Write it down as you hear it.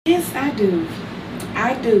Yes, I do.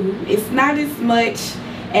 I do. It's not as much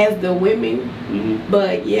as the women,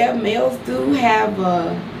 but yeah, males do have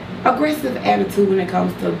a aggressive attitude when it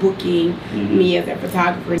comes to booking me as a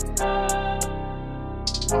photographer.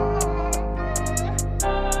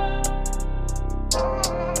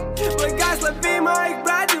 Благослови моих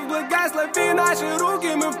братьев, благослови наши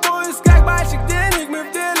руки. Мы в поисках больших денег, мы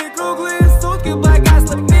в деле круглые сутки.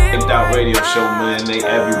 Благослови That radio show, man, they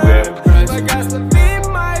everywhere. Благослови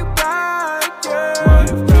моих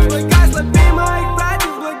братьев, благослови моих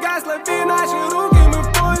братьев, благослови наши руки. Мы в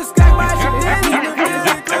поисках больших денег, мы в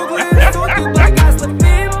деле круглые сутки.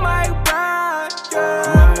 Благослови моих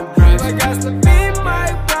братьев, благослови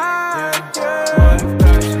моих братьев.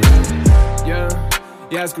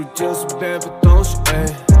 Я скрутил себе потолще,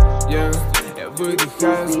 я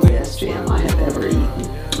выдыхаю с Best jam I have ever eaten.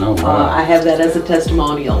 Oh, wow. I have that as a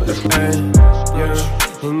testimonial.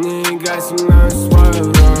 И не играй со мной свою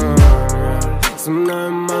роль. Со мной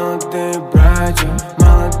молодые братья.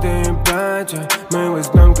 Мы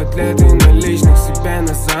возьмем котлеты наличных себе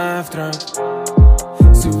на завтрак.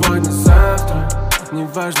 Сегодня-завтра,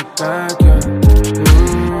 неважно как я.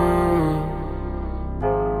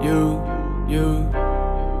 You,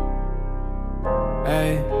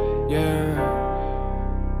 эй, yeah.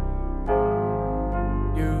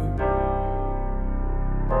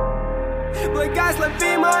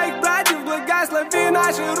 Благослови моих братьев, благослови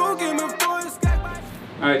наши руки, мы в поисках.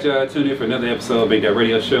 Alright, y'all, tune in for another episode of Make That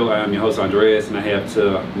Radio Show. I am your host Andreas, and I have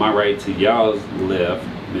to my right to y'all's left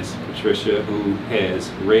Miss Patricia, who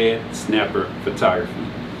has Red Snapper Photography.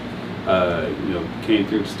 Came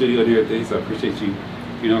through the studio and everything, so I appreciate you,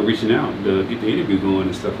 reaching out to get the interview going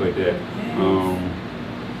and stuff like that.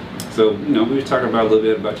 Yes. We were talking about a little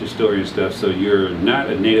bit about your story and stuff. So you're not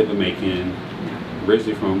a native Jamaican,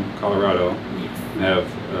 originally from Colorado. Have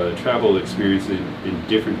travel experience in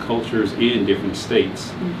different cultures in different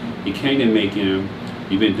states. You came to Macon.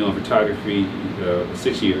 You've been doing photography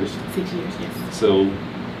 6 years. 6 years, yes. So,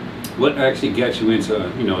 what actually got you into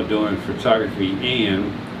doing photography,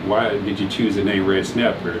 and why did you choose the name Red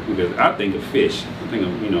Snapper? Because I think of fish. I think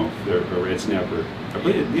of a red snapper. I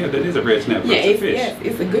believe, yeah, that is a red snapper. Yeah, it's a fish. Yes,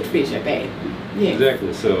 it's a good fish at that. Yeah.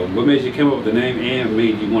 Exactly. So, what made you come up with the name, and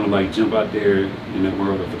made you want to jump out there in the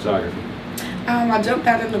world of photography? I jumped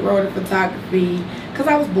out in the world of photography because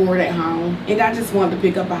I was bored at home and I just wanted to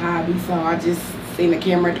pick up a hobby. So I just seen the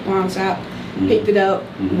camera at the pawn shop, picked it up,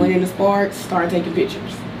 went in the Sparks, started taking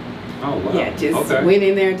pictures. Oh wow! Yeah, just went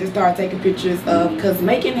in there and just started taking pictures of, because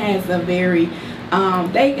Macon has a very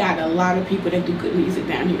they got a lot of people that do good music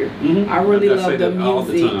down here. I really love the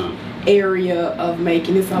music area of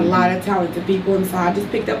Macon. It's a lot of talented people, and so I just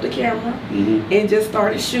picked up the camera and just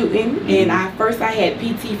started shooting. And I had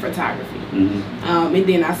PT photography, and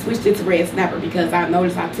then I switched it to Red Snapper because I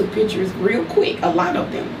noticed I took pictures real quick, a lot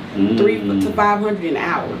of them, 300 to 500 an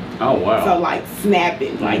hour. Oh wow! So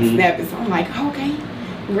snapping. So I'm like, okay,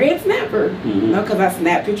 Red Snapper, because I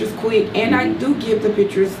snap pictures quick, and I do give the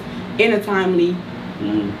pictures in a timely,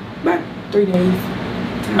 about 3 days.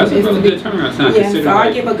 That's a really good turnaround time. Yeah, so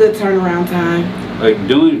I give a good turnaround time. Like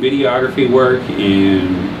doing videography work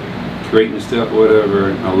and creating stuff,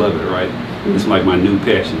 whatever, I love it, right? It's like my new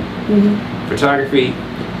passion. Photography,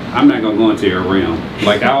 I'm not gonna go into your realm.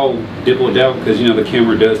 I'll dibble dabble because the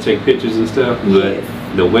camera does take pictures and stuff, but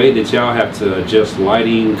the way that y'all have to adjust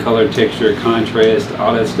lighting, color, texture, contrast,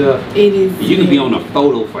 all that stuff, you can be on a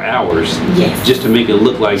photo for hours just to make it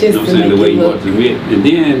look like the way you want to be. And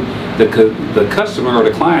then the customer or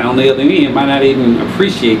the client on the other end might not even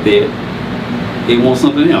appreciate that. They want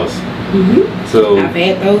something else. So I've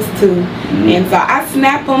had those too, and so I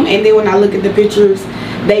snap them, and then when I look at the pictures,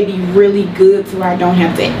 they be really good, so I don't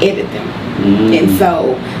have to edit them. And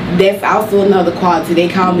so that's also another quality. They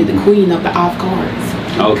call me the queen of the off guards.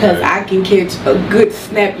 Because I can catch a good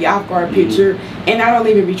snappy off guard picture, and I don't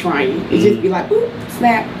even be trying. It just be like, boop,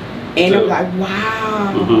 snap, and I'm like,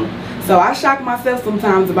 wow. So I shock myself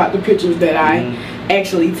sometimes about the pictures that I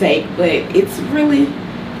actually take, but it's really,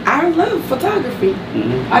 I love photography.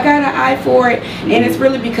 I got an eye for it, and it's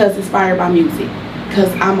really because inspired by music.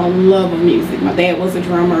 Because I'm a love of music. My dad was a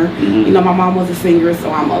drummer. My mom was a singer,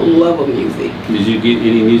 so I'm a love of music. Did you get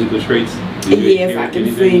any musical traits? Yes, I can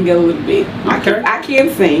sing a little bit. Okay. I can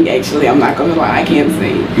sing, actually. I'm not gonna lie, I can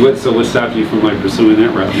sing. So what stopped you from pursuing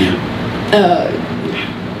that route then?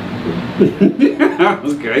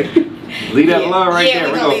 Okay. Leave that alone right there.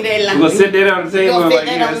 We're gonna set that on the table. We're gonna set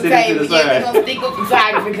that on the table. We're gonna stick with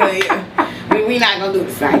photography because We not gonna do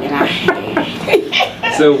the singing.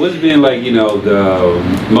 So what's been like, you know, the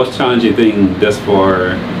most challenging thing thus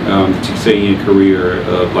far that you say in your career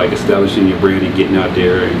of like establishing your brand and getting out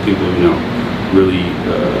there and people, you know, really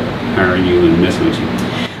hiring you and messing with you?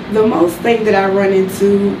 The most thing that I run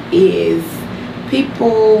into is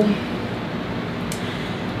people.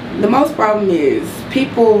 The most problem is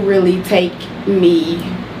people really take me.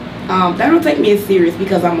 They don't take me as serious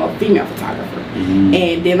because I'm a female photographer,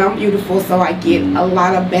 and then I'm beautiful, so I get a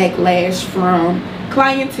lot of backlash from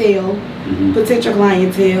clientele, potential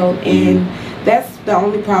clientele, and that's the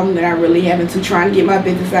only problem that I really have into trying to get my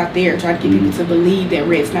business out there, trying to get people to believe that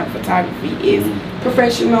Red Snapper Photography is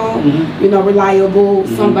professional, you know, reliable,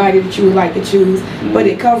 somebody that you would like to choose. But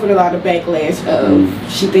it comes with a lot of backlash of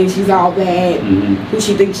she thinks she's all that, who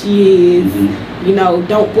she thinks she is, you know,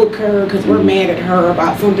 don't book her because we're mad at her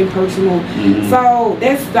about something personal. So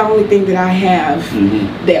that's the only thing that I have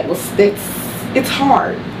it's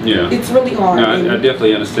hard. Yeah, it's really hard. No, I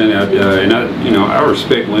definitely understand that, and I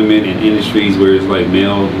respect women in industries where it's like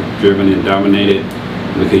male driven and dominated,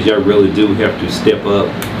 because y'all really do have to step up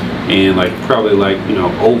and like probably like, you know,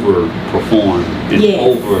 over perform and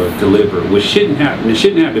over deliver, which shouldn't happen. It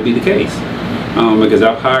shouldn't have to be the case, because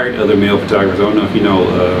I've hired other male photographers. I don't know if you know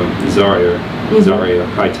Zaria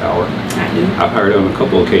Hightower. I do. I've hired her on a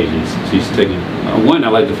couple occasions. She's taking one. I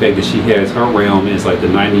like the fact that she has her realm is like the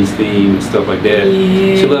 '90s theme and stuff like that.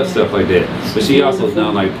 Yeah. She loves stuff like that. But she also has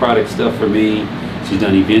done like product stuff for me. She's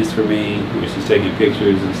done events for me where she's taking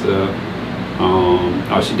pictures and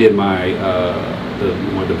stuff. She did my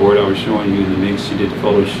the board I was showing you in the mix. She did the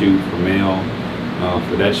photo shoot for Mail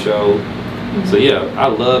for that show. So yeah, I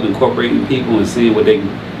love incorporating people and seeing what they, you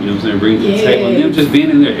know what I'm saying, bring to the table, and them just being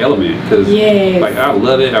in their element, because like I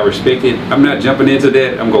love it, I respect it. I'm not jumping into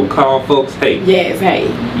that. I'm gonna call folks, hey, hey,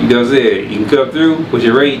 you know what I'm saying, you can come through with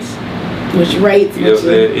your rates, you know what I'm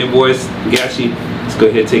saying, invoice, got you, let's go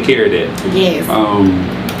ahead and take care of that.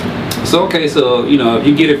 So okay, so you know, if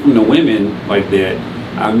you get it from the women like that,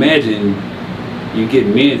 I imagine you get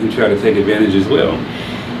men who try to take advantage as well.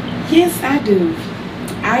 Yes, I do.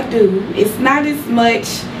 It's not as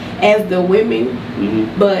much as the women,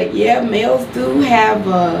 but yeah, males do have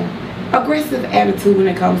a aggressive attitude when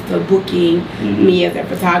it comes to booking me as a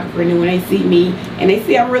photographer. And when they see me and they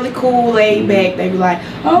see I'm really cool, laid back, they be like,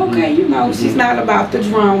 oh, okay, you know, she's not about the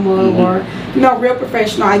drama, or, you know, real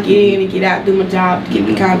professional. I get in and get out, do my job, get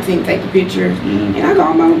the content, take the pictures, and I go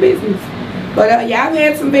on my own business. But yeah, I've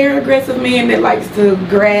had some very aggressive men that likes to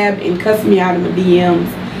grab and cuss me out in my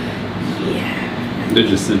DMs. They're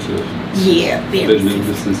just sensitive. Yeah, very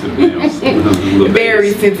sensitive males.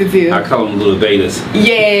 Very sensitive. I call them little betas.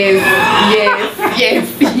 Yes,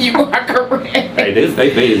 you are correct. Hey, they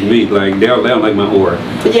betas me. Like they don't like my aura.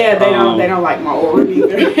 Yeah, they don't like my aura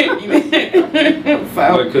either.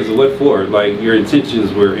 So because what for? Like your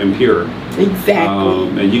intentions were impure.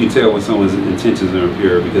 Exactly. And you can tell when someone's intentions are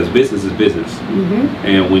impure, because business is business.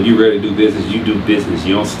 And when you're ready to do business, you do business.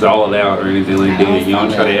 You don't stall it out or anything like that. You don't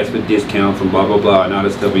try to ask for discounts and blah blah blah and all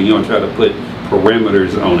that stuff. And you don't try to put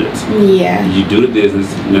parameters on it. Yeah. You do the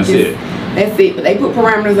business and that's it. That's it. But they put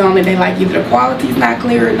parameters on it. They like either the quality's not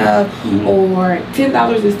clear enough, or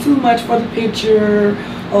 $10 is too much for the picture,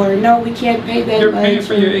 or no, we can't pay that You're much. paying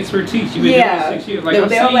for your expertise. You've been doing it 6 years. Like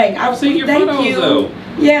I've seen your photos though.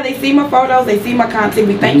 Yeah, they see my photos, they see my content.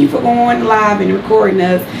 We thank you for going live and recording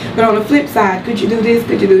us. But on the flip side, could you do this?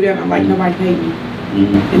 Could you do that? And I'm like, nobody paid me.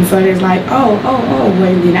 And so there's like, oh,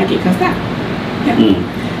 wait, then I get cussed out.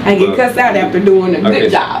 I get cussed out after doing a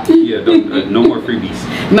good job. Yeah, no more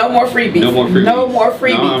freebies. No more freebies. No more freebies. No more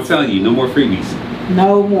freebies. No, I'm telling you, no more freebies.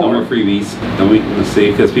 No more. No more freebies. Let's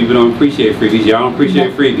see, because people don't appreciate freebies. Y'all don't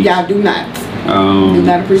appreciate freebies. Y'all do not. Do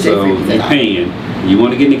not appreciate freebies at all. You're paying. You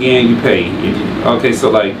want to get in the game, you pay. Okay,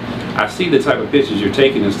 so like, I see the type of pictures you're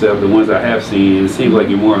taking and stuff, the ones I have seen, and it seems like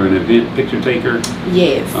you're more of an event picture taker.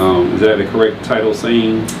 Yes. Is that the correct title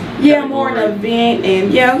saying? Yeah, more an event,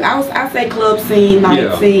 and yeah, I say club scene,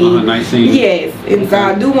 night scene. Night scene. Yes, and so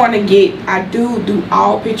I do want to I do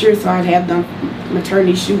all pictures, so I have done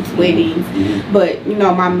maternity shoots, weddings, but you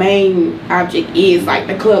know, my main object is like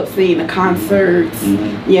the club scene, the concerts,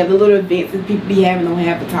 yeah, the little events that people be having, don't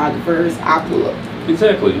have photographers, I pull up.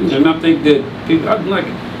 Exactly, and I think that people, I'm like,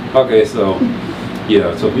 okay, so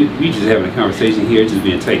yeah, so we just having a conversation here, just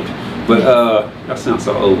being taped. But that sounds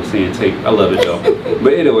so old saying tape. I love it though.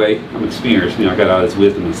 But anyway, I'm experienced. You know, I got all this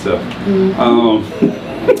wisdom and stuff.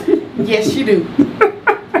 Yes, you do.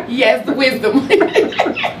 Yes, the wisdom.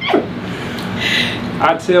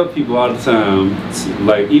 I tell people all the time,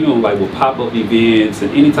 like even like with pop-up events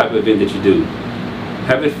and any type of event that you do,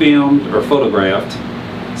 have it filmed or photographed,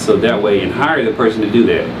 So that way, and hire the person to do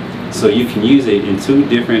that. So you can use it in two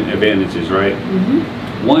different advantages, right?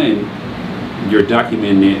 One, you're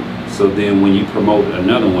documenting it, so then when you promote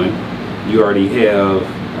another one, you already have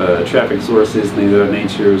traffic sources, things of that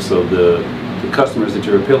nature, so the customers that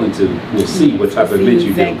you're appealing to will see what type of event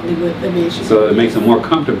you do. What the event you So it makes them more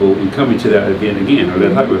comfortable in coming to that event again, or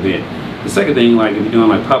that type of event. The second thing, like if you're doing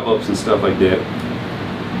like pop-ups and stuff like that,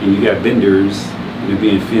 and you got vendors and they're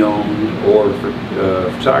being filmed or for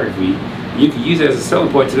photography, you can use it as a selling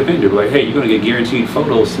point to the vendor. Like, hey, you're going to get guaranteed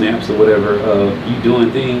photo snaps or whatever of you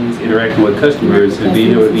doing things, interacting with customers, and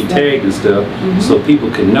being able to be tagged and stuff, so people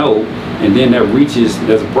can know, and then that reaches,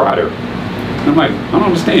 that's broader. I'm like, I don't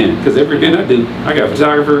understand, because every event I do, I got a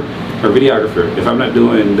photographer or videographer. If I'm not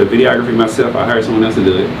doing the videography myself, I hire someone else to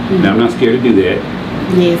do it. Now I'm not scared to do that.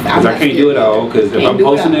 Yes, Because I can't do it all, because if I'm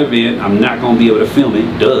posting an event, I'm not going to be able to film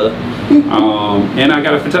it, duh. And I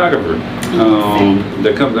got a photographer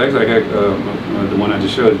that comes, actually I got the one I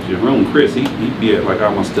just showed you, Jerome, Chris, he be at like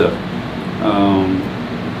all my stuff.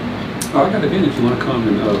 I got an event if you want to come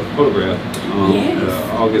and photograph.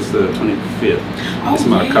 August 25th. It's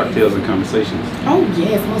my cocktails and conversations. Oh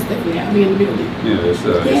yes, most definitely. I'll be in the building. Yeah,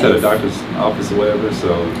 it's at a doctor's office or whatever.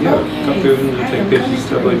 So yeah, come through and take pictures and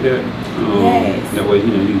stuff like that. That way,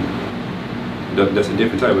 that's a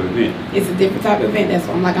different type of event. It's a different type of event. That's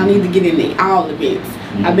why I'm like, I need to get in all events.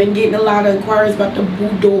 I've been getting a lot of inquiries about the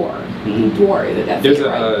boudoir. Boudoir, that's There's it,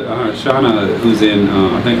 right? Shauna who's in,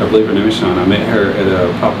 I believe her name is Shauna. I met her at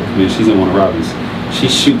a pop-up convention. She's in Warner Robins. She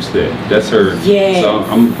shoots that. That's her. Yes. So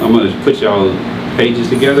I'm gonna put y'all pages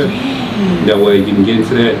together. That way you can get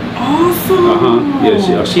into that. Awesome.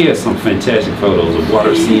 Yeah, she has some fantastic photos of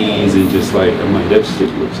water scenes and just like, I'm like, that shit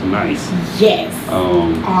looks nice. Yes.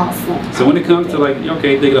 Awesome. So when it comes to like,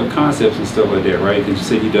 okay, thinking of concepts and stuff like that, right? Because you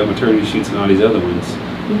said you've done maternity shoots and all these other ones.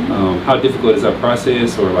 How difficult is that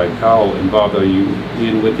process, or like how involved are you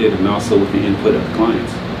in with it, and also with the input of the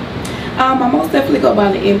clients? I most definitely go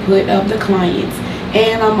by the input of the clients,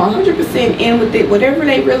 and I'm 100% in with it. Whatever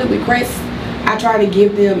they really request, I try to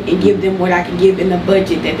give them and give them what I can give in the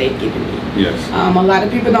budget that they've given me. Yes. A lot of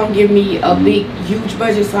people don't give me a big, huge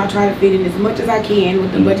budget, so I try to fit in as much as I can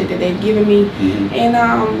with the budget that they've given me. And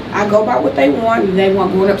I go by what they want. If they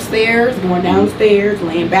want going upstairs, going downstairs,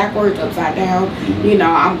 laying backwards, upside down.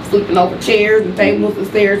 I'm flipping over chairs and tables and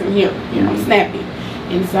stairs, and here, I'm snapping.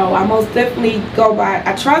 And so I most definitely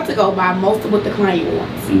I try to go by most of what the client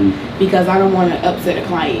wants, because I don't want to upset a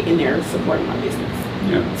client in their supporting my business.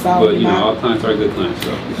 Yeah. So, but all clients are good clients,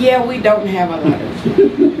 so. Yeah, we don't have a lot of.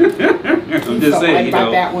 I'm just saying,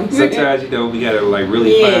 that one. sometimes we gotta like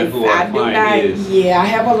really find who our client is. Yeah, I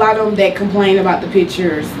have a lot of them that complain about the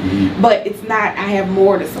pictures, but it's not. I have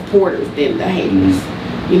more the supporters than the haters.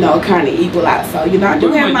 Kind of equal out. So I do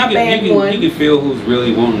have my bad one. You can feel who's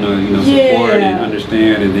really wanting to, support and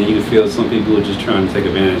understand, and then you can feel some people are just trying to take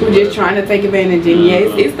advantage. We're just trying to take advantage, and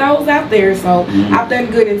it's those out there. So I've done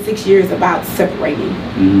good in 6 years about separating.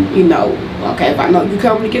 Okay, if I know you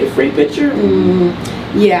come to get a free picture, and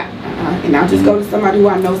I'll just go to somebody who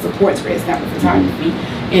I know supports Red Snapper Photography,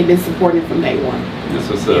 and been supporting from day one. That's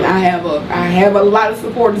what's up. And I have a lot of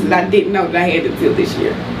supporters that I didn't know that I had until this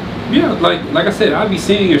year. Yeah, like I said, I'll be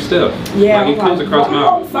seeing your stuff. Yeah, like it comes across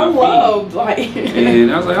my loved, like. And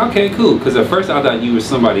I was like, okay, cool, because at first I thought you were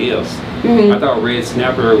somebody else. I thought Red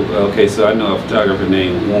Snapper. Okay, so I know a photographer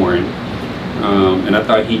named Warren, and I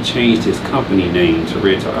thought he changed his company name to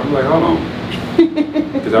Red Snapper. I was like, hold on,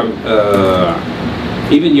 because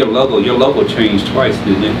even your logo changed twice,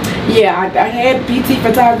 didn't it? Yeah, I had PT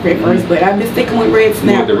Photography at first, but I've been sticking with Red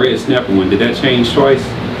Snapper. The Red Snapper one, did that change twice?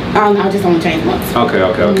 I just only changed once. Okay.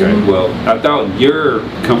 Well, I thought your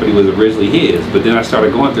company was originally his, but then I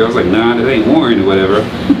started going through. I was like, nah, that ain't Warren or whatever.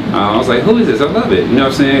 I was like, who is this? I love it. You know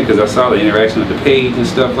what I'm saying? Because I saw the interaction with the page and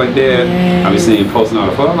stuff like that. Yes. I was seeing him posting all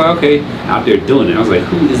the photos. I'm like, okay, out there doing it. I was like,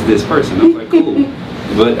 who is this person? I was like, cool.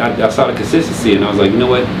 But I saw the consistency, and I was like, you know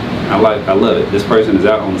what? I love it. This person is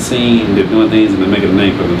out on the scene. They're doing things, and they're making a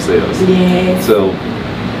name for themselves. Yes. So.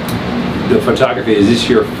 The photography, is this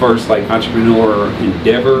your first like entrepreneur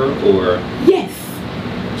endeavor, or? Yes.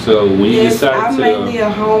 So when you decided I'm mainly a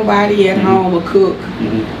homebody at home, a cook,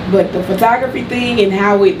 but the photography thing and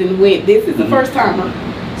how it then went, this is the first timer.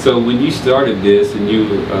 So when you started this and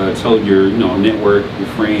you told your network, your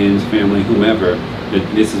friends, family, whomever,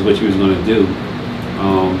 that this is what you was going to do,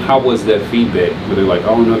 how was that feedback? Were they like, I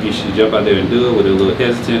don't know if you should jump out there and do it? Were they a little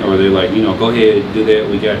hesitant, or were they like, go ahead, do that,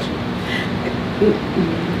 we got you?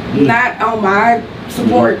 Not on my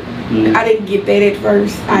support. I didn't get that at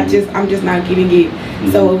first. I'm just not getting it.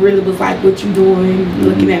 So it really was like, what you doing?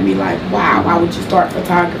 Looking at me like, wow, why would you start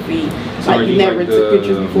photography? So Like you never took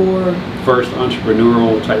pictures before. First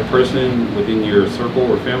entrepreneurial type person within your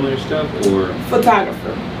circle or family or stuff, or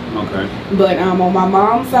Photographer. okay. But on my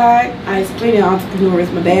mom's side, I was plenty of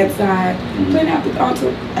entrepreneurs. My dad's side, plenty of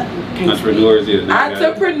Entrepreneurs, yeah.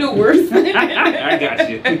 entrepreneurs. I got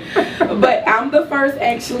you. But I'm the first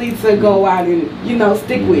actually to go out and, you know,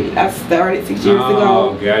 stick with it. I started 6 years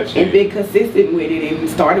ago gotcha. and been consistent with it, and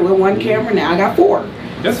started with one camera. Now I got 4.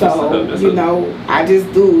 That's so, what's up. That's you know, I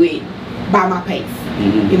just do it by my pace.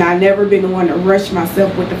 You know, I never been the one to rush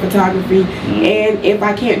myself with the photography. And if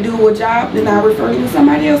I can't do a job, then I refer to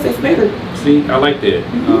somebody else that's better. See, I like that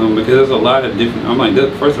because there's a lot of different. I'm like,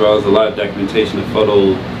 first of all, there's a lot of documentation of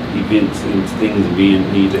photo events and things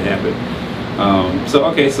being need to happen.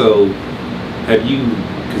 So have you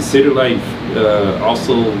considered like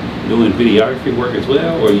also doing videography work as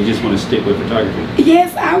well, or you just want to stick with photography?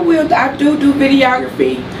 Yes, I will. I do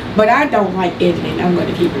videography, but I don't like editing. I'm going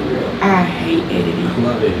to keep it real. I hate editing. I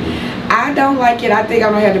love editing. I don't like it. I think I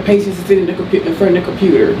don't have the patience to sit in front of the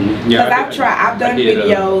computer. Yeah, I've done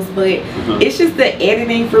videos, but it's just the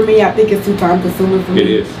editing for me. I think it's too time consuming for me. It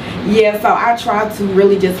is. Yeah, so I try to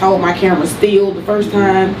really just hold my camera still the first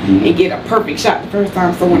time and get a perfect shot the first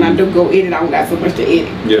time. So when I do go edit, I don't got so much to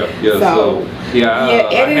edit. Yeah. So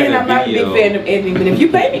editing, I'm not a big fan of editing. But if you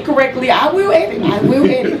pay me correctly, I will edit. I will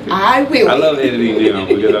edit. I will. I love editing now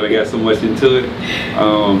because I got so much into it.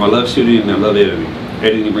 I love shooting and I love editing.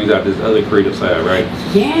 Editing brings out this other creative side, right?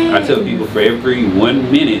 Yeah. I tell people for every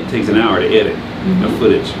 1 minute it takes an hour to edit the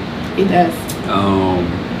footage. It does.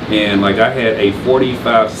 And like I had a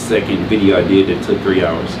 45-second video I did that took 3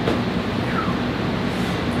 hours.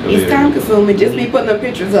 It's time consuming. Just me putting the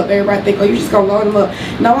pictures up. Everybody think, oh, you just gonna load them up.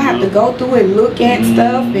 No, I have to go through and look at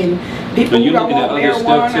stuff, and people who don't want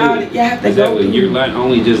marijuana out, you have to go through. You're not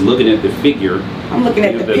only just looking at the figure. I'm looking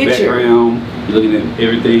at the picture. Background. You're looking at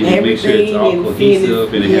everything to make sure it's all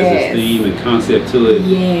cohesive and it has a theme and concept to it.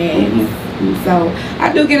 Yes. So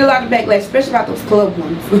I do get a lot of backlash, especially about those club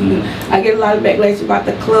ones. I get a lot of backlash about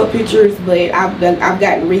the club pictures, but I've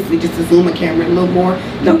gotten recently just to zoom a camera a little more.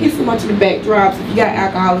 Don't get so much of the backdrops. If you got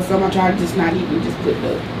alcohol or something, I try to just not even just put it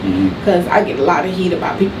up, because I get a lot of heat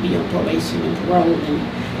about people being on probation and parole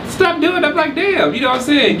and. Stop doing it. I'm like, damn, you know what I'm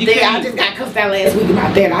saying? I just got cussed out last week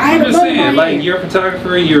about that. I'm just saying, like, you're a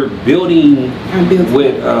photographer, you're building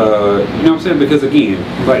with, you know what I'm saying? Because again,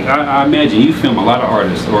 like, I imagine you film a lot of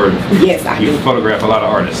artists, or yes, I do. Photograph a lot of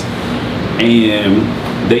artists,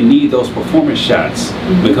 and they need those performance shots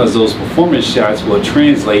because those performance shots will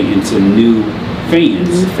translate into new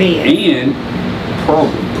fans. And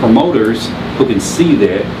promoters who can see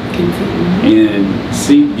that. And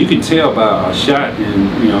see, you can tell by a shot,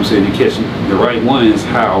 and you know what I'm saying, you catch the right ones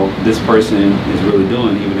how this person is really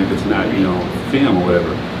doing, even if it's not, you know, film or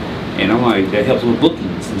whatever. And I'm like, that helps with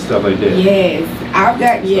bookings and stuff like that.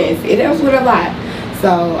 Yes, it helps with a lot.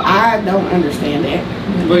 So I don't understand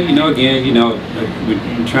that. But you know, again, you know,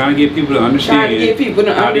 we're trying to get people to understand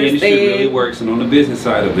how the industry really works, and on the business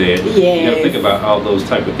side of that, you gotta think about all those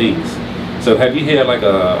type of things. So have you had like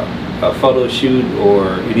a photo shoot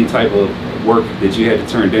or any type of work that you had to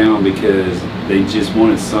turn down because they just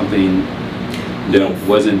wanted something that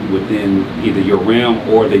wasn't within either your realm,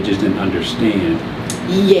 or they just didn't understand?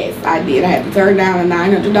 Yes, I did. I had to turn down a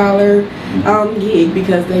 $900 gig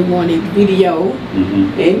because they wanted video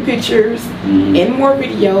and pictures and more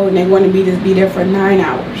video, and they wanted me to be there for 9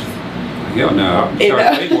 hours. Hell no, I'm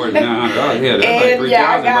charged way more than $900. Hell, that's like $3,000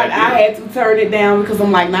 right there. I had to turn it down because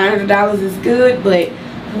I'm like, $900 is good, but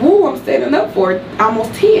woo, I'm standing up for it,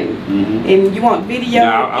 almost 10. And you want video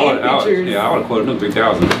and pictures. I would have quoted them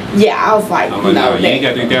 3,000. Yeah, I was like, no, you ain't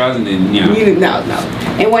got 3,000, then yeah. No.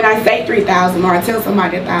 And when I say 3,000, or I tell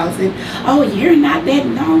somebody 1,000, oh, you're not that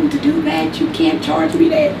known to do that. You can't charge me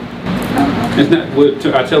that. It's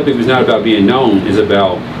not. I tell people it's not about being known. It's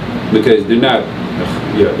about, because they're not.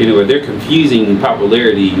 Anyway, they're confusing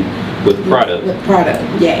popularity with product. With product,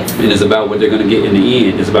 yes. And it's about what they're going to get in the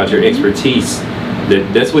end. It's about your expertise.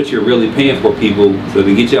 That's what you're really paying for, people. So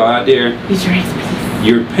to get y'all out there, it's your expertise.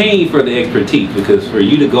 You're paying for the expertise, because for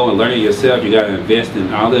you to go and learn it yourself, you got to invest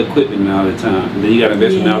in all the equipment and all the time. And then you got to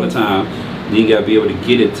invest in all the time. Then you got to be able to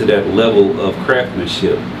get it to that level of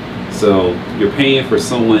craftsmanship. So you're paying for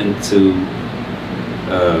someone to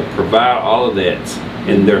provide all of that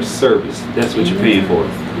in their service. That's what you're paying for.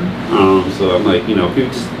 So I'm like, you know,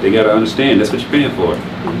 people they got to understand that's what you're paying for.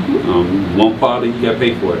 Want quality, you got to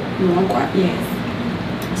pay for it. Want quality, yes.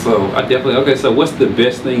 So I definitely, okay, so what's the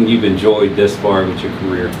best thing you've enjoyed thus far with your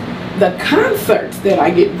career? The concerts that I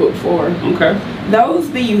get booked for, Okay. those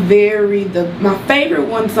be my favorite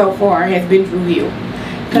one so far has been Drew Hill.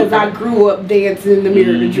 Because I grew up dancing in the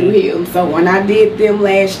mirror to Drew Hill. So when I did them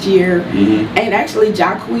last year, and actually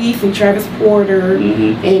Jacquees and Travis Porter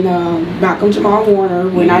and Malcolm Jamal Warner,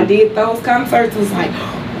 when I did those concerts, it was like,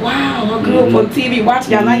 wow, I grew up on TV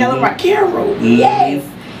watching y'all. Now y'all look like Carol. Yes.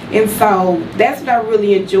 And so that's what I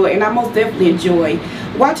really enjoy. And I most definitely enjoy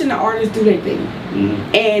watching the artists do their thing.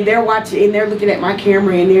 And they're watching and they're looking at my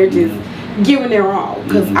camera and they're just giving their all,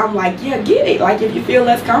 because I'm like, yeah, get it. Like, if you feel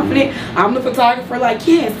less confident, I'm the photographer, like,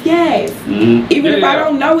 yes. Even if I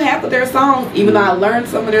don't know half of their songs, even though I learned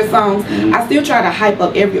some of their songs, I still try to hype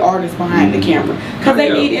up every artist behind the camera, because they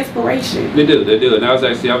need inspiration. They do. And I was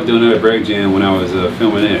doing that at Break Jam when I was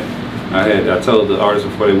filming it. I told the artists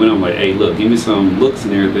before they went, I'm like, hey, look, give me some looks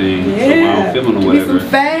and everything, so while I'm filming or whatever. Give me some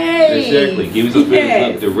face. Exactly. Give me some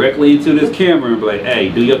face. Look directly into this camera and be like, hey,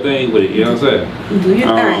 do your thing with it. You know what I'm saying? Do your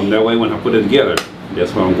thing. That way, when I put it together,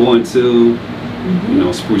 that's what I'm going to. You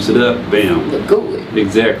know, spruce it up. Bam. Look good.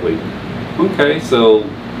 Exactly. Okay, so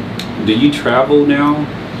do you travel now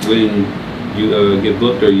when you get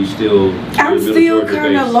booked, or are you still? I'm still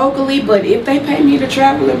kind of locally, but if they pay me the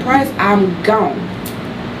traveling price, I'm gone.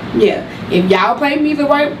 Yeah, if y'all pay me the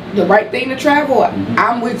right thing to travel,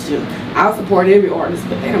 I'm with you. I'll support every artist,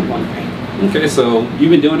 but they don't want to pay. Okay, so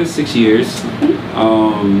you've been doing this 6 years.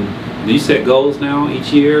 Do you set goals now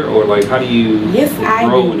each year, or like how do you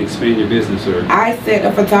grow and expand your business? Or I set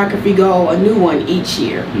a photography goal, a new one each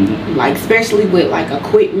year. Like especially with like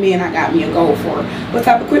equipment, I got me a goal for what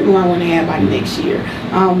type of equipment I want to have by the next year.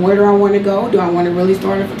 Where do I want to go? Do I want to really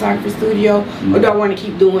start a photography studio, or do I want to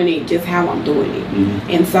keep doing it just how I'm doing it?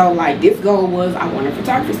 And so like this goal was I want a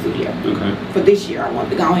photography studio. Okay. For this year, I want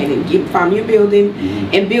to go ahead and find me a building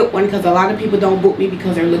and build one, because a lot of people don't book me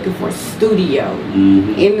because they're looking for a studio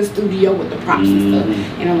in the studio with the props and stuff,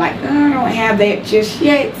 and I'm like, I don't have that just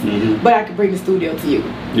yet, but I can bring the studio to you.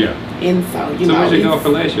 Yeah. And so So what's your goal for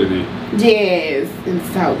last year then? Yes. And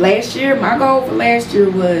so last year, my goal for last year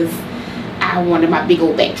was I wanted my big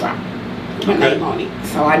old backdrop, my name on it.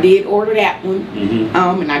 So I did order that one,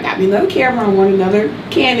 and I got me another camera. I want another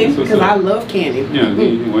Canon, because I love Canon. Yeah,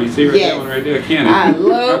 well, you see that one right there, Canon. I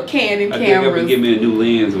love Canon I cameras. think I would give me a new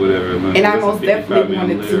lens or whatever. And I most definitely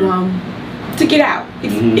wanted to get out,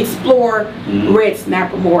 explore Red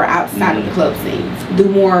Snapper more outside of the club scenes, do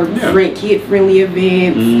more kid-friendly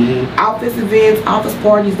events, office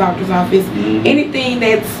parties, doctor's office, anything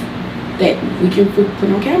that we can put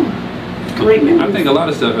on camera. Great memories. I think a lot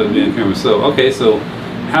of stuff has been on camera. So okay, so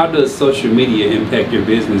how does social media impact your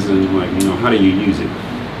business, and like, you know, how do you use it?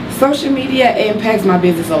 Social media impacts my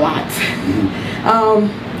business a lot,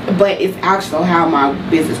 but it's actually how my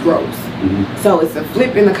business grows. So it's a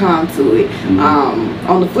flip and a con to it.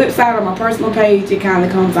 On the flip side, of my personal page, it kind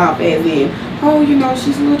of comes off as in, oh, you know,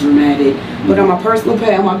 she's a little dramatic. But on my personal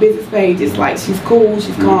page, on my business page, it's like she's cool,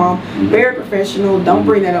 she's calm, very professional. Don't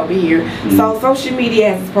bring that over here. So social media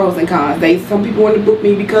has its pros and cons. Some people want to book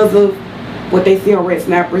me because of what they see on Red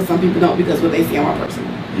Snapper. Some people don't because of what they see on my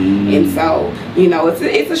personal. And so, you know,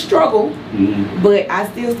 it's a struggle, but I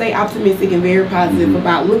still stay optimistic and very positive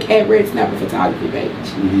about, look at Red Snapper photography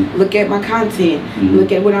page, look at my content,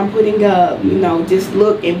 look at what I'm putting up, you know, just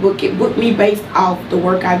look and book me based off the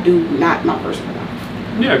work I do, not my personal life.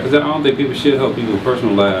 Yeah, because I don't think people should help people's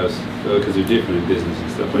personal lives, because they're different in business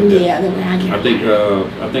and stuff like that. Yeah, the way I get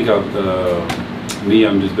I think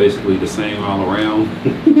I'm just basically the same all around.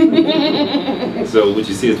 So what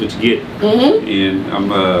you see is what you get. And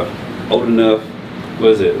I'm old enough,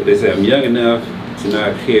 what is it? They say I'm young enough to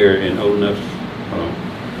not care and old enough,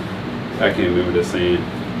 I can't remember the saying.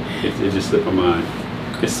 It just slipped my mind.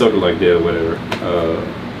 It's sort of like that or whatever.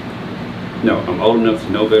 No, I'm old enough to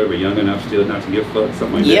know better, but young enough still not to give a fuck,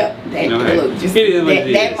 something like that. That, you know, look, just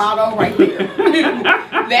that motto right there.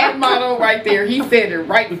 That motto right there, he said it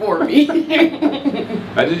right for me.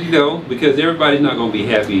 I just, you know, because everybody's not going to be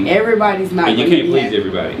happy. Everybody's not. And you can't please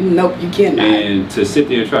everybody. Nope, you cannot. And to sit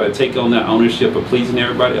there and try to take on that ownership of pleasing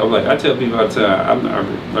everybody, I tell people all the time, I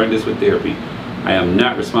learned this with therapy. I am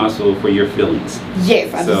not responsible for your feelings.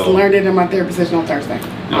 Yes, I just learned it in my therapy session on Thursday.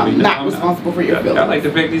 I'm not responsible for your feelings. I like the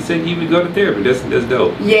fact that you said you would go to therapy. That's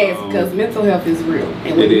dope. Yes, because mental health is real.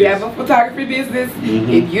 And when you have a photography business,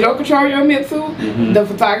 if you don't control your mental, the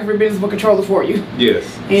photography business will control it for you.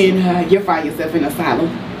 Yes. And you'll find yourself in an asylum.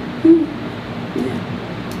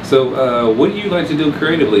 So what do you like to do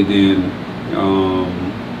creatively then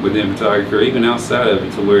within photography, or even outside of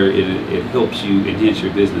it, to where it helps you enhance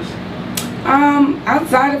your business?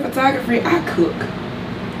 Outside of photography, I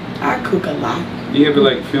cook a lot. Do you ever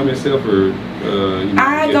like film yourself or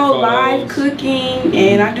I get go photos? live cooking,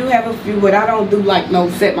 and I do have a few, but I don't do like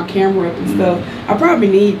set my camera up and stuff. I probably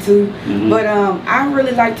need to, but I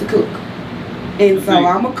really like to cook, and so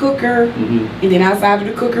I'm a cooker, and then outside of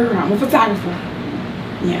the cooker, I'm a photographer.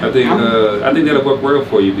 Yeah, I think that'll work well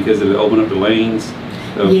for you because it'll open up the lanes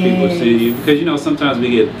of people see you. Because sometimes we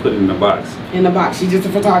get put in a box. In the box, she's just a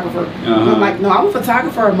photographer. I'm like, no, I'm a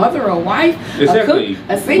photographer, a mother, a wife, a cook,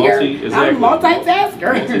 a singer. I'm a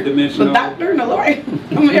multitasker. Multi-dimensional. A doctor and a lawyer.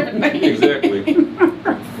 I'm everything. Exactly.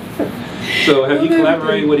 So have you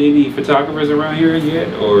collaborated with any photographers around here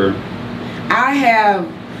yet, or? I have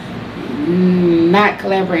not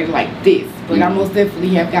collaborated like this, but I most definitely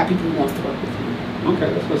have got people who wants to work with me.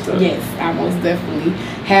 Okay, that's what's up. Yes, I most definitely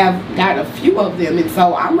have got a few of them, and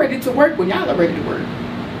so I'm ready to work when y'all are ready to work.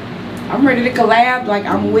 I'm ready to collab, like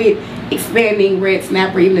I'm with expanding Red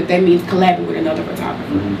Snapper, even if that means collabing with another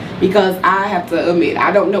photographer. Because I have to admit,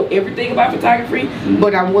 I don't know everything about photography,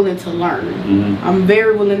 but I'm willing to learn. I'm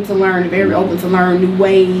very willing to learn, very open to learn new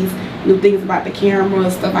ways, new things about the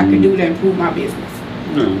camera, stuff I can do to improve my business.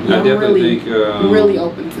 I definitely think really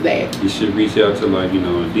open to that. You should reach out to like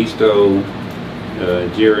Disto,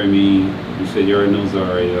 Jeremy. You said you already know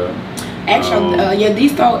Zaria. Actually,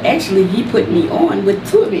 Disto actually he put me on with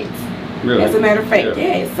 2 events. Really? As a matter of fact,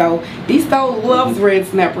 yeah. So Disto loves Red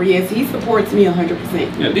Snapper. Yes, he supports me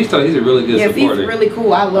 100%. Yeah, Disto, he's a really good supporter. Yes, he's really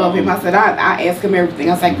cool. I love him. I said I ask him everything.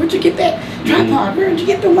 I was like, where'd you get that tripod? Where'd you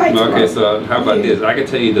get the lights from? Okay, so how about this? I can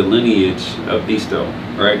tell you the lineage of Disto,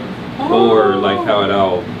 right? Or like how it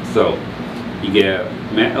all. So you got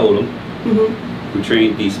Matt Odom, who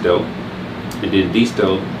trained Disto, and then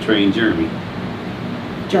Disto trained Jeremy.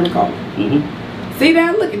 Jeremy Coleman. See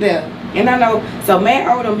that? Look at that. And I know, so Matt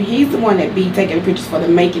Odom, he's the one that be taking the pictures for the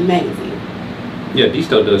Making magazine. Yeah,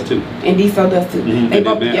 Disto does too. And Disto does too. They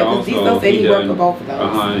both, because Disto said he worked for both of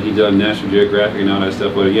those. He done National Geographic and all that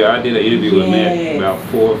stuff. But yeah, I did an interview with Matt about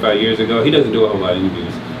 4 or 5 years ago. He doesn't do a whole lot of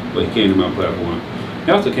interviews, but he came to my platform.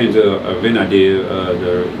 He also came to an event I did,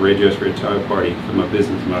 the Red Dress Red Tie Party for my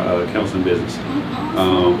business, my counseling business.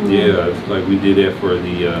 Yeah, it's like we did that for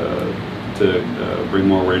the to bring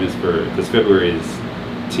more awareness for, because February is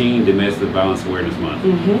Teen Domestic Violence Awareness Month,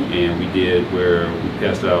 and we did where we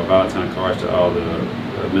passed out Valentine cards to all the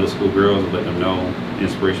middle school girls and let them know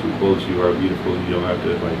inspirational quotes. You are beautiful. You don't have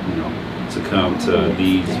to succumb to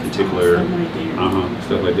these particular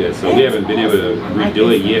stuff like that. So we haven't been able to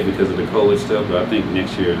redo it yet because of the COVID stuff, but I think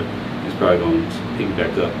next year it's probably going to pick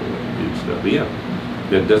back up and stuff. But yeah,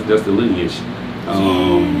 that's the lineage,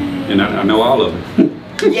 and I know all of them.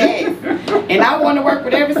 Yes, and I want to work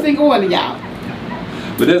with every single one of y'all.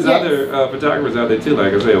 But there's other photographers out there too,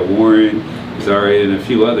 like I said, Warren, Zaria, and a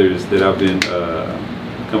few others that I've been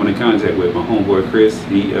coming in contact with. My homeboy Chris,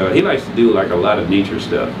 he likes to do like a lot of nature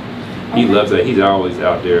stuff. He loves that. He's always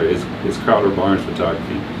out there. It's Crowder Barnes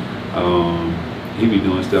photography. He be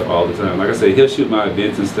doing stuff all the time. Like I said, he'll shoot my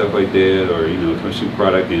events and stuff like that, or come shoot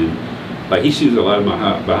product, and like he shoots a lot of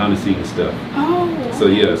my behind the scenes stuff. So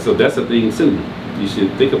yeah, so that's a thing too. You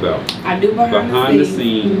should think about. I do behind the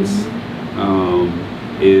scenes.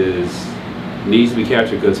 Needs to be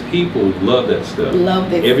captured because people love that stuff.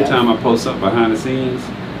 Every time I post something behind the scenes,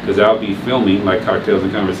 because I'll be filming like Cocktails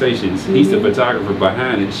and Conversations. He's the photographer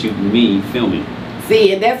behind it, shooting me filming.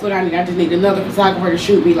 See, and that's what I need. I just need another photographer to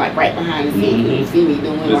shoot me like right behind the scenes. You see me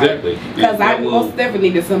doing exactly. Because I most definitely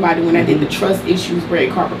needed somebody when I did the Trust Issues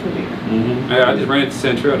Red Carpet premiere. I just ran into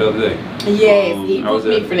Centrell the other day. Yes, he put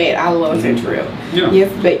me for that. I love Centrell. Yeah.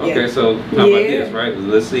 Yes, but yeah. Okay, so how about this, right?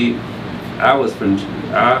 Let's see.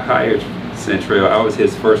 I hired Centrell. I was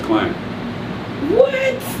his first client.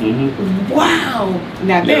 What? Wow.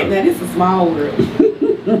 Now this is a small world.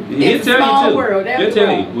 It's a small world. He'll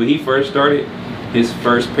tell you, when he first started, his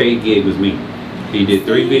first paid gig was me. He did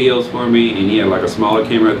 3 videos for me, and he had like a smaller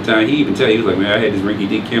camera at the time. He even tell you, he was like, man, I had this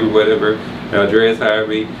rinky-dink camera, whatever. Andreas hired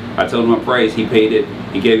me. I told him my price. He paid it.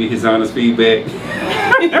 He gave me his honest feedback.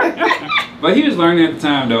 But he was learning at the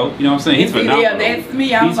time, though. You know what I'm saying? He's phenomenal. Yeah, that's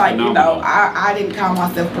me. I was like, I didn't call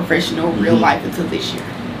myself professional in real life until this year.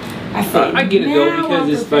 I get it though, because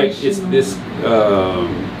it's like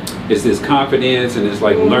it's this confidence, and it's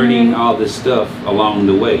like learning all this stuff along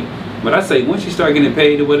the way. But I say once you start getting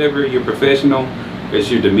paid or whatever, you're professional. It's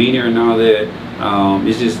your demeanor and all that.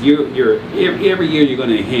 It's just every year you're going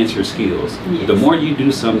to enhance your skills. Yes. The more you do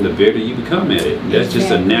something, the better you become at it. That's just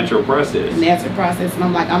a natural process. Natural process, and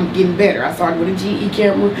I'm getting better. I started with a GE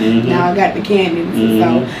camera. Now I got the Canon.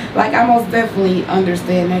 So like I most definitely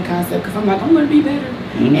understand that concept, because I'm like, I'm going to be better.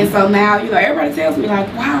 And so now, you know, everybody tells me like,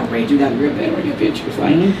 wow, Ray, you got real better on your pictures.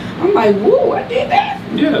 Like, I'm like, whoa, I did that.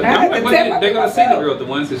 Yeah, I had to tell they're going to see the growth. The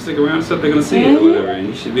ones that stick around and stuff, they're going to see it or whatever. And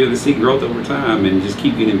you should be able to see growth over time and just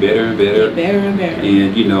keep getting better and better. Get better and better.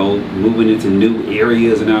 And, you know, moving into new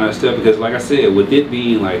areas and all that stuff. Because like I said, with it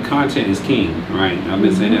being like content is king, right? I've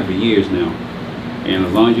been saying that for years now. And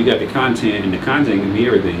as long as you got the content, and the content can be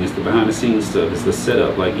everything. It's the behind the scenes stuff. It's the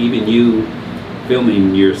setup. Like even you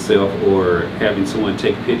filming yourself or having someone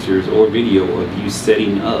take pictures or video of you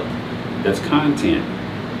setting up, that's content.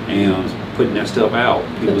 And putting that stuff out,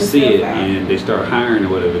 people see it and they start hiring or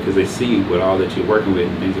whatever because they see what all that you're working with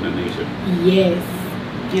and things of that nature. Yes.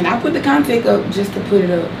 And I put the content up just to put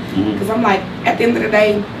it up because I'm like, at the end of the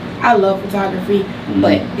day, I love photography,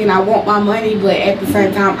 but you know, I want my money, but at the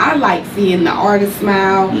same time, I like seeing the artist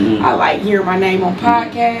smile. I like hearing my name on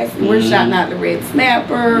podcasts. And we're shouting out the Red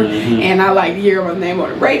Snapper, and I like hearing my name on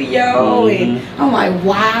the radio. And I'm like,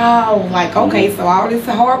 wow, like okay, so all this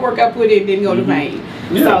hard work I put in didn't go to vain.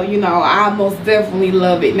 So you know, I most definitely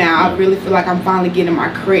love it now. I really feel like I'm finally getting my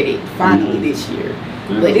credit finally this year.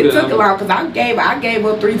 But it took a while because I gave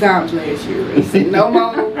up 3 times last year. I said no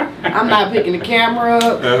more. I'm not picking the camera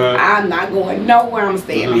up. I'm not going nowhere. I'm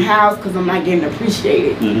staying in the house because I'm not getting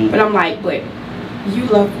appreciated. But I'm like, but you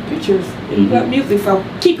love pictures, and you love music, so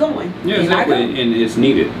keep going. Yeah, exactly. And it's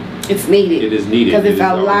needed. It's needed. It is needed because it's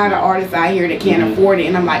a lot of artists out here that can't afford it.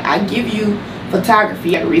 And I'm like, I give you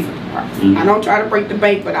photography at a reasonable price. I don't try to break the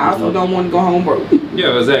bank, but I also don't want to go home broke.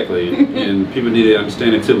 Yeah, exactly. And people need to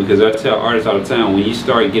understand it too, because I tell artists all the time, when you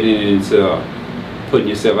start getting into putting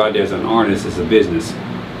yourself out there as an artist, it's a business.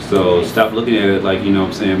 So stop looking at it like, you know what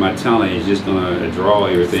I'm saying, my talent is just gonna draw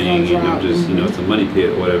everything, you know, just, you know, it's a money pit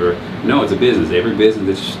or whatever. No, it's a business. Every business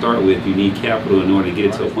that you start with, you need capital in order to get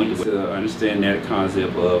it to a point to understand that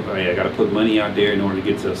concept of, hey, I gotta put money out there in order to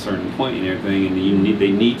get to a certain point and everything, and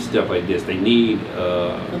they need stuff like this. They need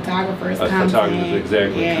photographers,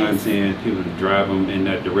 exactly, content, people to drive them in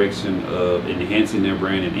that direction of enhancing their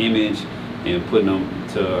brand and image and putting them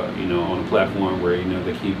to, you know, on a platform where, you know,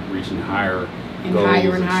 they keep reaching higher and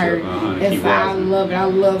higher and higher. That's why I love it. I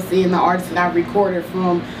love seeing the artists that I recorded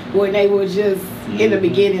from when they were just in the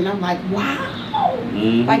beginning. I'm like, wow,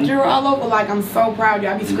 like you're all over. Like I'm so proud of you.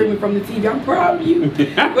 I be screaming from the TV, I'm proud of you.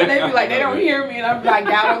 But they be like, they don't hear me, and I'm like,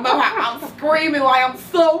 y'all don't know how I'm screaming. Like I'm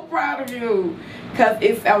so proud of you, cause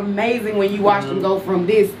it's amazing when you watch them go from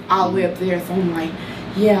this all the way up there. So I'm like,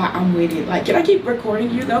 yeah, I'm with it. Like, can I keep recording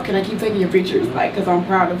you though? Can I keep taking your pictures? Like, cause I'm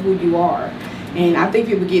proud of who you are. And I think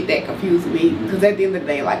people get that confused with me because at the end of the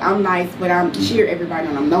day, like I'm nice, but I'm cheer everybody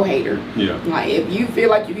and I'm no hater. Yeah. Like if you feel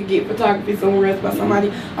like you can get photography somewhere else by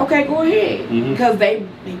somebody, okay, go ahead. Because they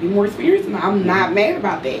may be more experienced and I'm not mad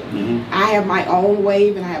about that. I have my own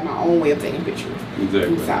wave and I have my own way of taking pictures.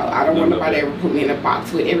 Exactly. So I don't want nobody ever put me in a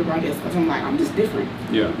box with everybody else because I'm like, I'm just different.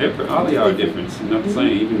 Yeah, all of y'all are different. It's not the same.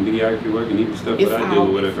 Even videography work and even stuff that I do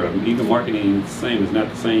or whatever. Even marketing is the same. It's not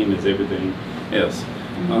the same as everything else.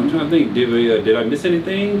 I'm trying to think, did I miss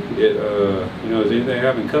anything? You know, is anything I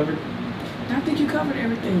haven't covered? I think you covered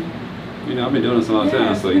everything. You know, I've been doing this a long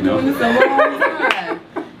time, so you know. Doing this a long time.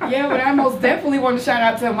 Yeah, but I most definitely want to shout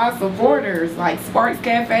out to my supporters, like Sparks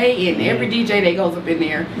Cafe and every DJ that goes up in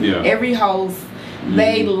there. Yeah. Every host,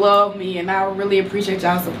 they love me, and I really appreciate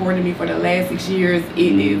y'all supporting me for the last 6 years.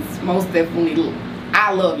 It is most definitely,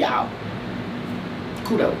 I love y'all.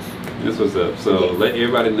 Kudos. That's what's up. So let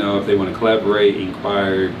everybody know if they want to collaborate,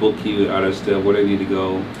 inquire, book you, all that stuff, where they need to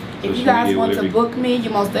go. If you guys want to book me, you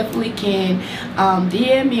most definitely can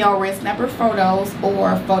DM me on Red Snapper Photos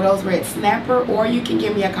or Photos Red Snapper, or you can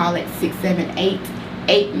give me a call at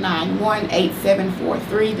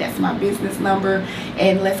 678-891-8743. That's my business number,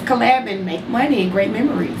 and let's collab and make money and great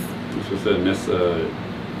memories. That's what's up. And that's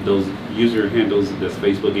those user handles. That's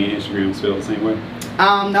Facebook and Instagram spelled the same way.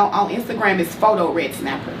 No, on Instagram it's Photo Red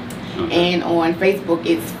Snapper. Okay. And on Facebook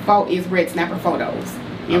it's Red Snapper Photos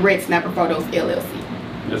and Red Snapper Photos LLC.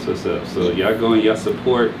 That's what's up. So y'all go and y'all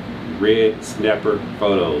support Red Snapper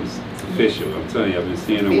Photos. It's official. I'm telling you, I've been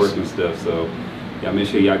seeing her work and stuff. So y'all make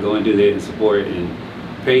sure y'all go and do that and support and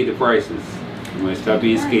pay the prices. You know, stop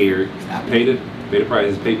being scared. Pay the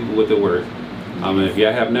prices. Pay people what they're worth. If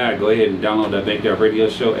y'all have not, go ahead and download that Bank That Radio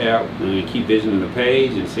Show app and keep visiting the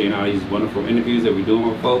page and seeing all these wonderful interviews that we're doing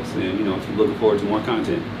with folks, and you know, keep looking forward to more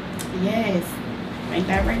content. Yes, Bank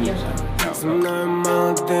That Radio Show. Со мной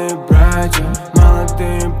молодые братья,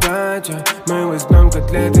 мы возьмем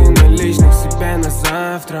котлеты наличных себе на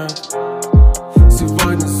завтра.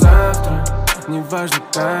 Сегодня-завтра, неважно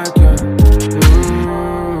как я.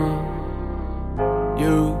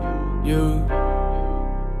 You,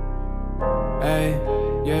 hey,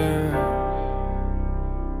 yeah.